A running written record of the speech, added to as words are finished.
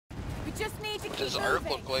just need to keep Does moving. art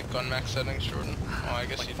look like on max settings, Jordan? Oh, I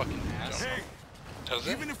guess Like you fucking ass. Hey, does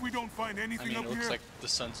it? even if we don't find anything I mean, up it looks here, like the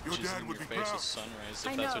sun's your jizzing dad in would your be face proud. as sunrise,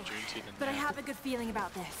 I if that's know, what you're into, then but I yeah. have a good feeling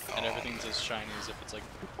about this. And everything's as shiny as if it's like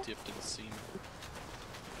dipped in semen.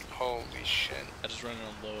 Holy shit. I just run it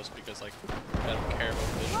on lowest because like I don't care about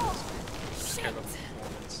visuals. I just care about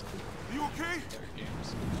performance. You okay? Better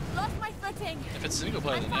games. Lost my footing. If it's single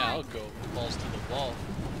player, I'm then yeah, I'll fine. go balls to the wall.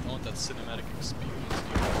 I want that cinematic experience,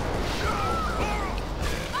 dude.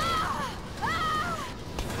 Ah! Ah!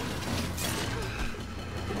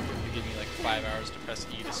 You give me like 5 hours to press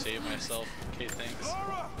E to save myself. Okay, thanks.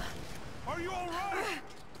 Laura, are you all right?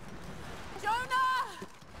 Jonah!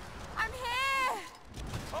 I'm here!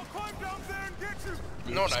 I'll climb down there and get you.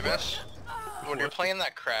 You know what I miss? When you're playing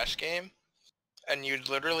that Crash game, and you'd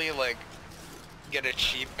literally like get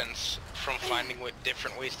achievements from finding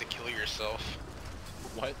different ways to kill yourself.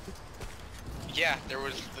 What? Yeah, there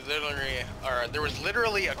was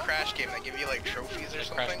literally a Crash game that gave you like trophies or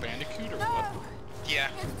Crash something. Bandicoot or No! what? Yeah,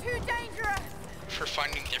 It's too dangerous! for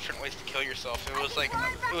finding different ways to kill yourself. It was like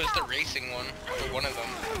it was the racing one, or one of them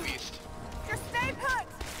at least. Just stay put!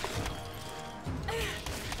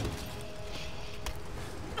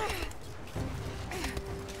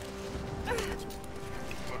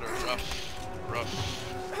 What a rough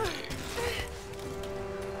day.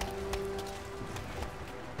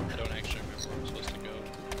 I don't actually remember where I'm supposed to go.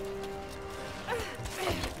 Up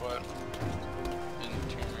to what? In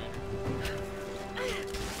Tomb Raider.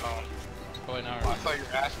 Oh. Oh, wait, now I thought you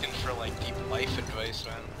were asking for like deep life advice,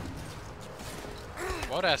 man.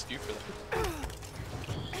 I would ask you for that.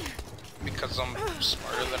 Because I'm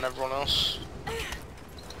smarter than everyone else.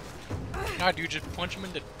 God, dude, just punch him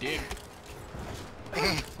in the dick.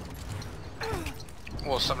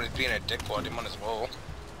 Well, if somebody's being a dickwad, you might as well.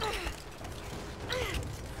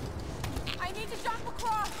 I need to jump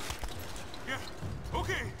across! Yeah,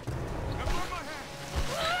 okay. Now grab my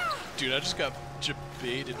hand. Dude, I just got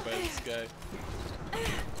baited by this guy.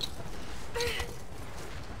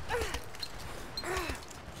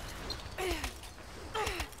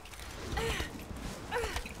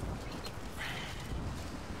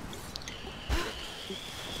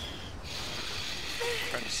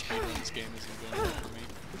 Trying to speedrun this game isn't going well for me.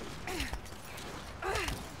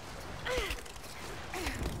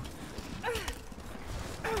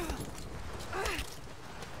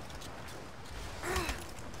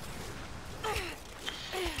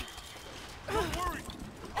 Don't worry,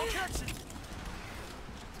 I'll catch you.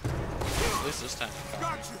 At least this time I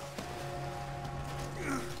caught Got me.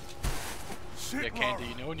 you. Shit, Yeah, Laura. Candy,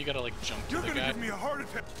 you know when you gotta like jump to You're the gonna guy give me a heart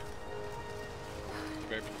attack. at the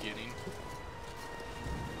very beginning?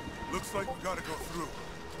 Looks like we gotta go through.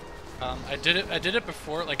 I did it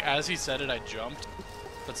before, like as he said it I jumped,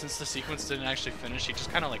 but since the sequence didn't actually finish, he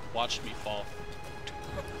just kinda like watched me fall.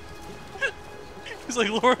 He's like,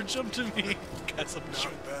 Laura, jump to me! Guys, I'm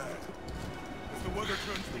sure Not bad. If the weather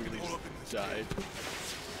turns, we can hold up in this. died.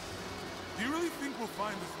 Do you really think we'll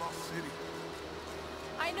find this lost city?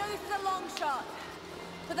 I know this is a long shot,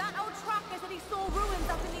 but that old tracker said he saw ruins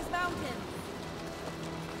up in these mountains.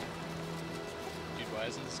 Dude, why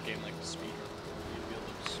isn't this game like the speedrun? You'd be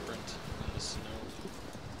able to sprint in the snow.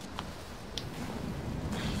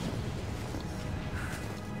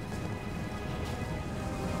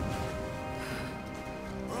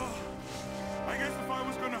 Well, I guess if I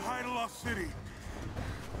was gonna hide a lost city,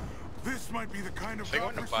 this might be the kind of I think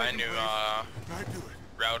I'm gonna buy a new I'd do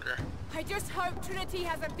it. router. I just hope Trinity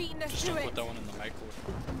hasn't beaten us Just to don't it. put that one in the microwave.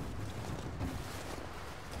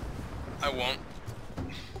 I won't.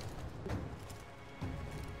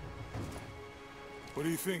 What do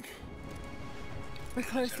you think? We're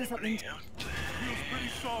close to something. Feels pretty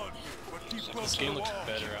solid, but keep close This to game the looks wall.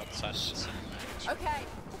 better outside of the cinematics. Okay.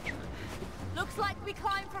 Looks like we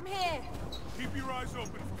climb from here. Keep your eyes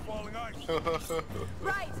open for falling ice.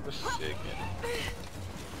 Right. Sick.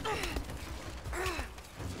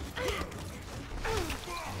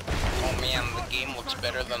 Oh man, the game looks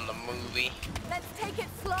better than the movie. Let's take it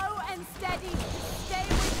slow and steady. Stay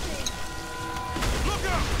with me. Look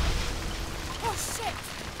out! Oh shit!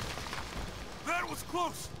 That was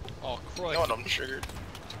close. Oh, You crikey. know what I'm triggered?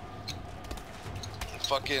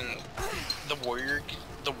 Fucking the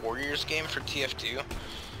Warriors game for TF2.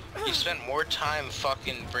 You spent more time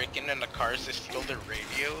fucking breaking into cars to steal their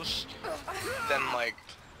radios than like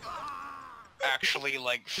actually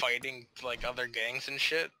like fighting like other gangs and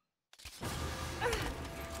shit.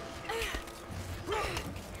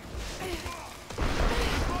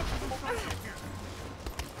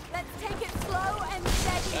 Let's take it slow and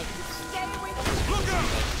steady. Stay with me. Look out!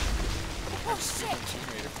 Oh shit!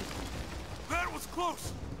 Tomb Raider. That was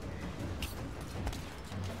close.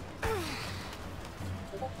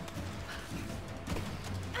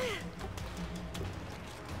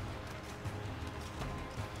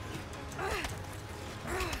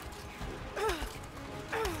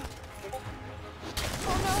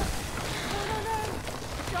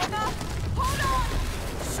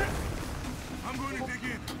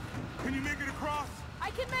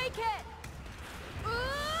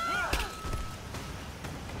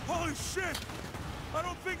 I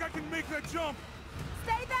don't think I can make that jump.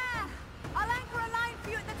 Stay there! I'll anchor a line for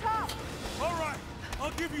you at the top. All right,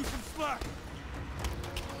 I'll give you some slack.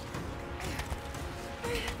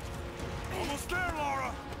 Almost there,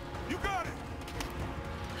 Laura. You got it.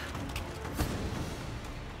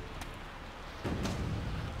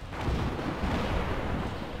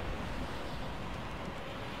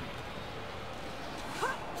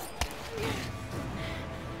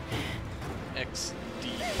 XD.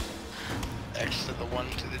 X to the 1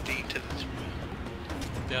 to the D to the 3.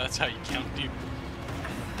 Yeah, that's how you count, dude.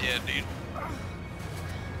 Yeah, dude.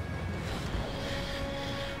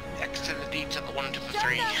 X to the D to the 1 to the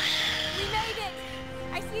 3. Jonah, we made it!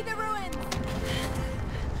 I see the ruins.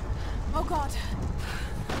 Oh god.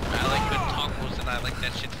 I like good tacos and I like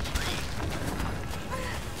that shit free.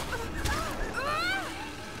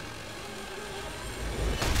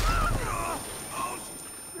 Oh,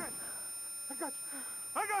 shit.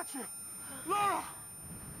 I got you. Laura!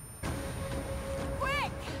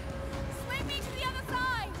 Quick! Swing me to the other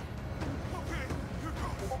side! Okay, here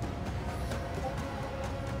goes.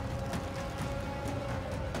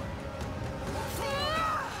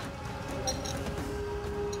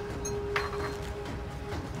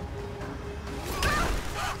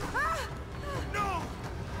 No!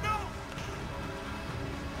 No!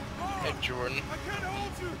 Laura, Hey, Jordan. I can't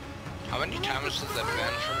hold you. How many times was that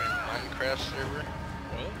banned from your Minecraft server?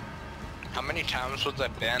 What? How many times was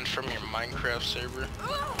that banned from your Minecraft server? I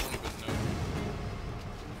don't even know.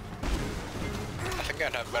 I think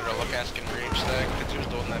I'd have better luck asking Rage that, because he was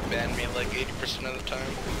the one that banned me like 80% of the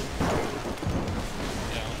time.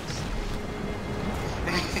 Yeah, honestly.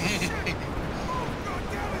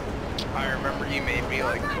 I remember he made me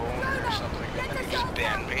like cone or something, and then he just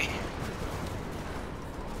banned me.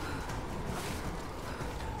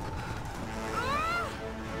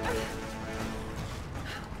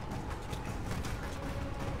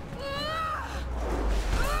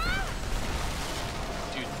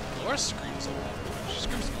 Dude, Laura screams a lot. She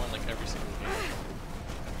screams more in like every single game.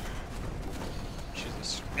 She's a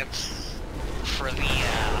scream. It's for the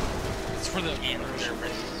It's for the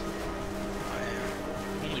nervous.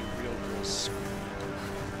 only real girls scream.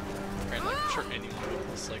 And like, I'm sure anyone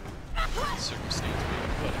with this like circumstance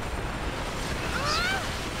would,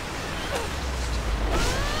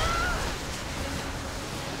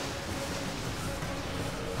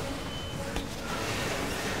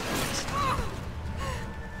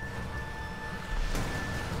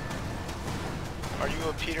 Are you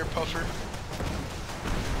a Peter Puffer?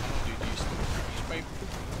 dude, you smoke pipe.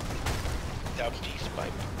 Down peace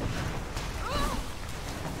pipe.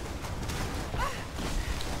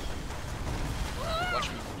 Watch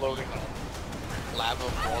me Loading lava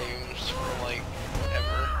volumes for like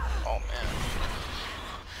ever. Oh man.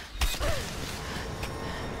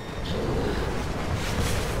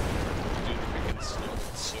 Dude, the freaking snow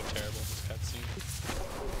is so terrible in this cutscene.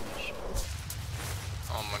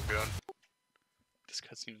 Oh my god. This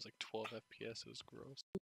cutscene was like 12 FPS, it was gross.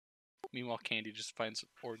 Meanwhile, Candy just finds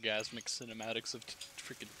orgasmic cinematics of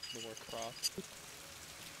freaking Lara Croft.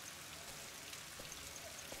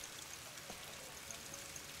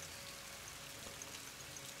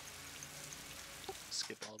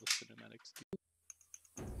 Skip all the cinematics.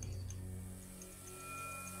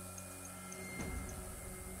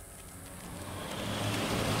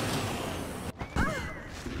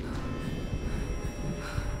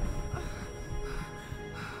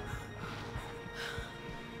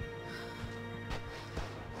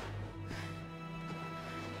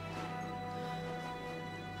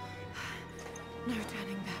 No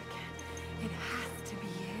turning back. It has to be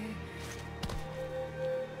you.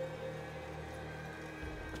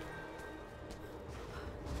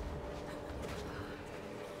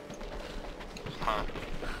 Huh.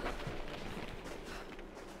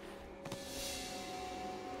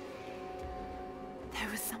 There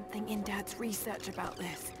was something in Dad's research about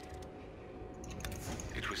this.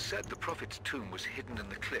 It was said the Prophet's tomb was hidden in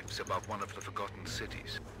the cliffs above one of the forgotten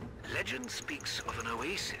cities. Legend speaks of an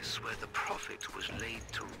oasis where the Prophet was laid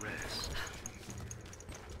to rest.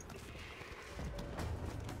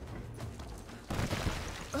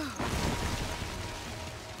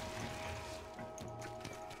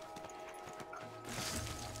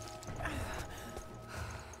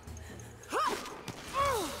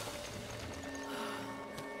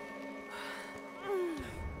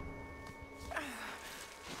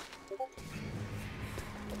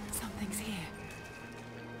 Something's here.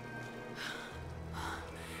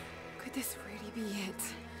 Could this really be it?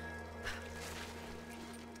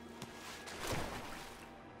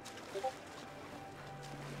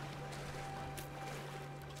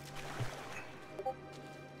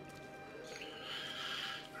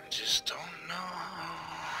 just don't know.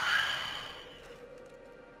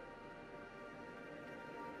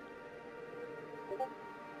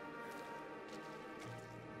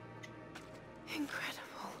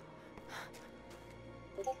 Incredible.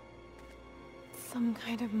 Some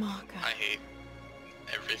kind of marker. I hate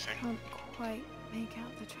everything. Can't quite make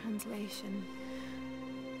out the translation,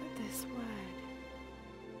 but this word.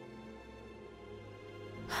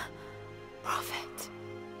 Prophet.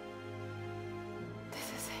 This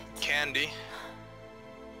is it. Candy,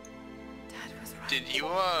 Dad was right.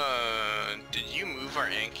 did you move our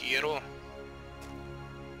Anki at all?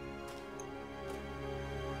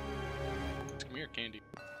 Come here, Candy.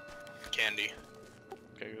 Candy.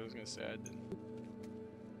 Okay, I was gonna say I didn't.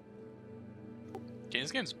 Okay,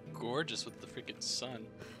 this game's gorgeous with the freaking sun.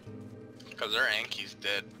 Cause our Anki's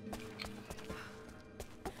dead.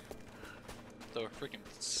 Though her freaking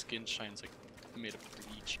skin shines like made of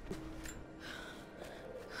bleach.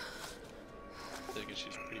 I think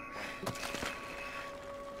she's pretty bright.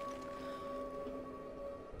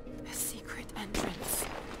 A secret entrance.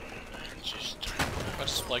 I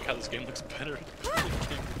just like how this game looks better. The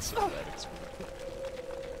game with cinematics.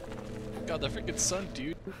 God, that freaking sun,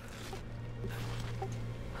 dude.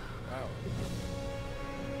 Wow.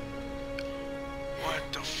 What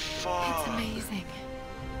the fuck? It's amazing.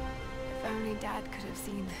 If only Dad could have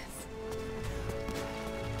seen this.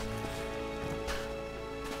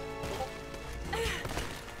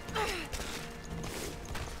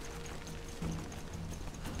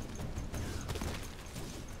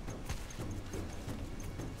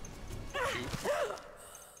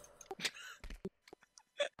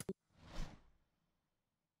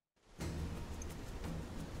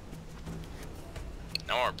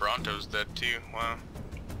 Now our Bronto's dead too. Wow.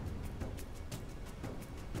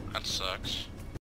 That sucks.